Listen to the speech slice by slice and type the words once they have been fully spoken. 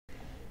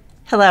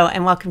Hello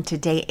and welcome to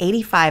day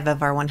 85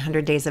 of our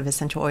 100 Days of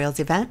Essential Oils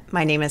event.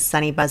 My name is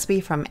Sunny Busby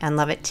from And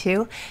Love It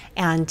Too,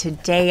 and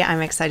today I'm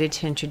excited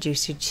to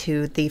introduce you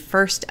to the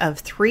first of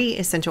 3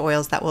 essential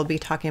oils that we'll be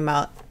talking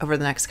about over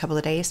the next couple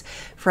of days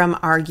from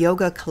our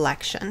yoga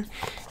collection.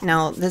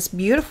 Now, this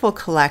beautiful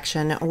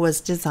collection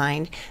was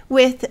designed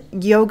with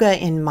yoga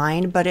in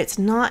mind, but it's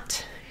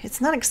not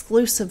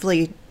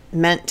exclusively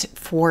meant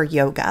for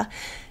yoga.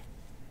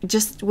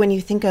 Just when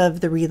you think of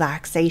the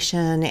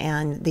relaxation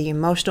and the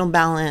emotional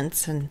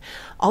balance and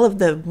all of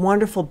the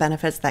wonderful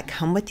benefits that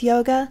come with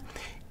yoga,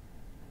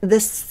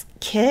 this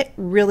kit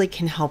really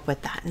can help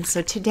with that. And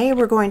so today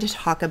we're going to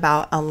talk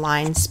about a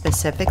line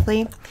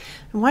specifically.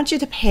 I want you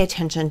to pay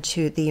attention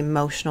to the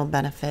emotional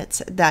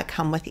benefits that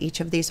come with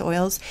each of these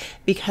oils,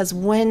 because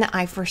when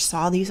I first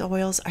saw these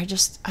oils, I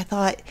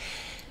thought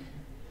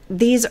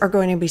these are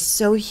going to be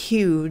so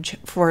huge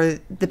for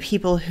the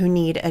people who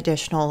need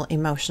additional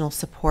emotional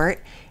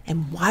support.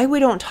 And why we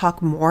don't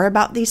talk more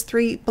about these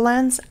 3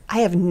 blends, I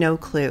have no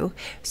clue.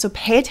 So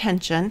pay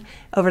attention.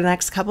 Over the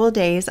next couple of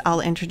days,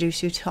 I'll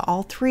introduce you to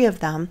all 3 of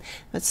them.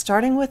 But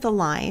starting with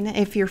Align,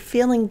 if you're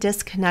feeling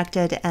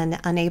disconnected and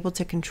unable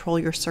to control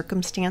your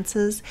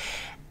circumstances,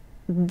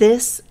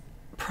 this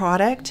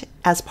product,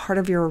 as part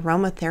of your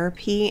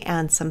aromatherapy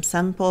and some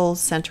simple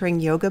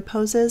centering yoga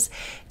poses,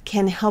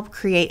 can help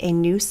create a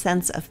new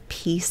sense of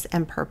peace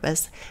and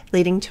purpose,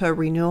 leading to a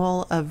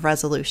renewal of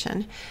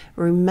resolution.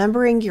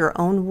 Remembering your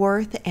own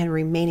worth and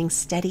remaining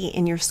steady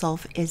in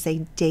yourself is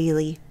a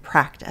daily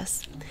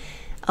practice.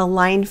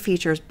 Align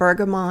features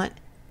bergamot,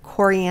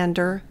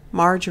 coriander,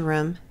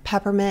 marjoram,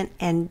 peppermint,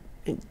 and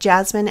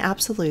jasmine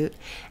absolute,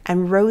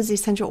 and rose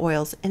essential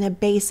oils in a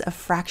base of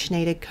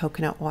fractionated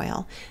coconut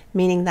oil,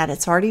 meaning that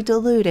it's already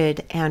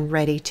diluted and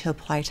ready to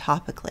apply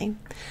topically.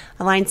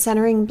 Align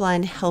Centering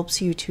Blend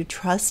helps you to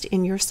trust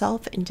in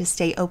yourself and to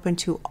stay open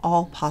to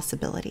all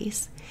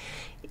possibilities.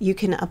 You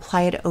can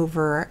apply it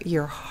over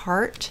your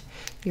heart,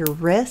 your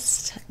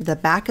wrist, the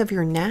back of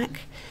your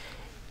neck,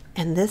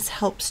 and this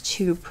helps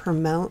to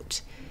promote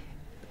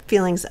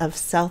feelings of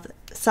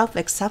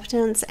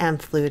self-acceptance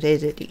and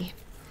fluidity.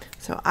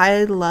 So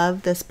I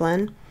love this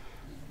blend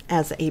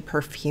as a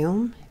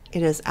perfume.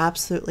 It is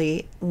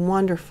absolutely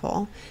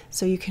wonderful.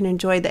 So you can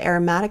enjoy the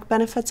aromatic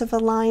benefits of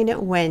Align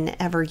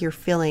whenever you're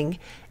feeling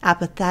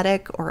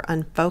apathetic or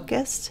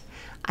unfocused.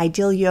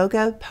 Ideal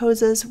yoga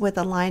poses with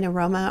Align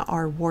aroma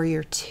are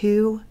Warrior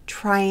 2,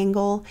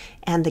 Triangle,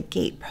 and the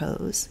Gate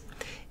pose.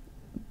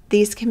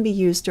 These can be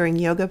used during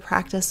yoga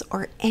practice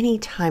or any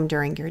time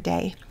during your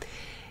day.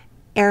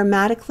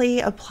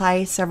 Aromatically,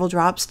 apply several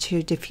drops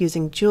to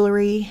diffusing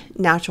jewelry,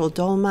 natural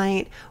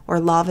dolomite, or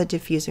lava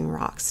diffusing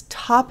rocks.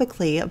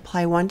 Topically,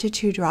 apply 1 to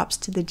 2 drops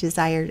to the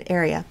desired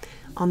area.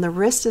 On the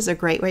wrist is a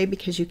great way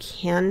because you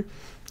can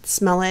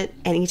smell it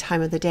any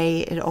time of the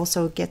day. It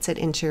also gets it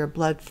into your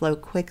blood flow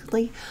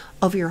quickly.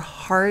 Over your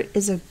heart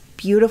is a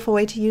beautiful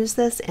way to use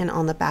this, and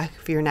on the back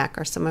of your neck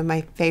are some of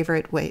my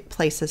favorite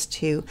places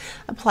to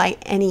apply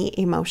any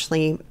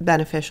emotionally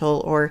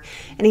beneficial or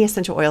any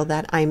essential oil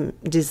that I'm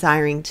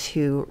desiring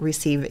to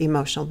receive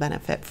emotional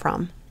benefit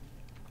from.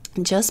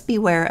 Just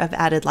beware of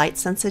added light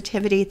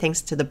sensitivity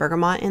thanks to the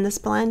bergamot in this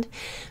blend.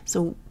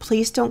 So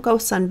please don't go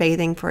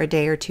sunbathing for a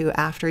day or 2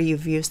 after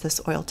you've used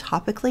this oil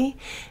topically,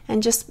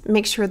 and just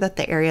make sure that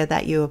the area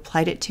that you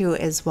applied it to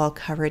is well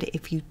covered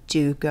if you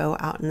do go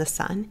out in the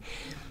sun.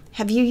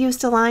 Have you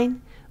used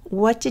Align?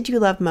 What did you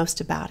love most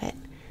about it?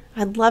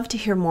 I'd love to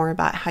hear more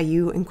about how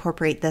you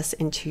incorporate this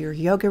into your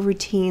yoga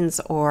routines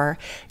or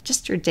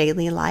just your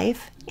daily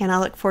life. And I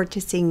look forward to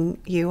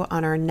seeing you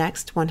on our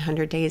next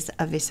 100 Days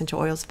of Essential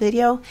Oils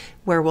video,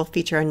 where we'll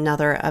feature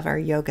another of our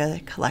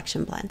yoga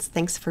collection blends.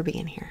 Thanks for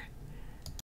being here.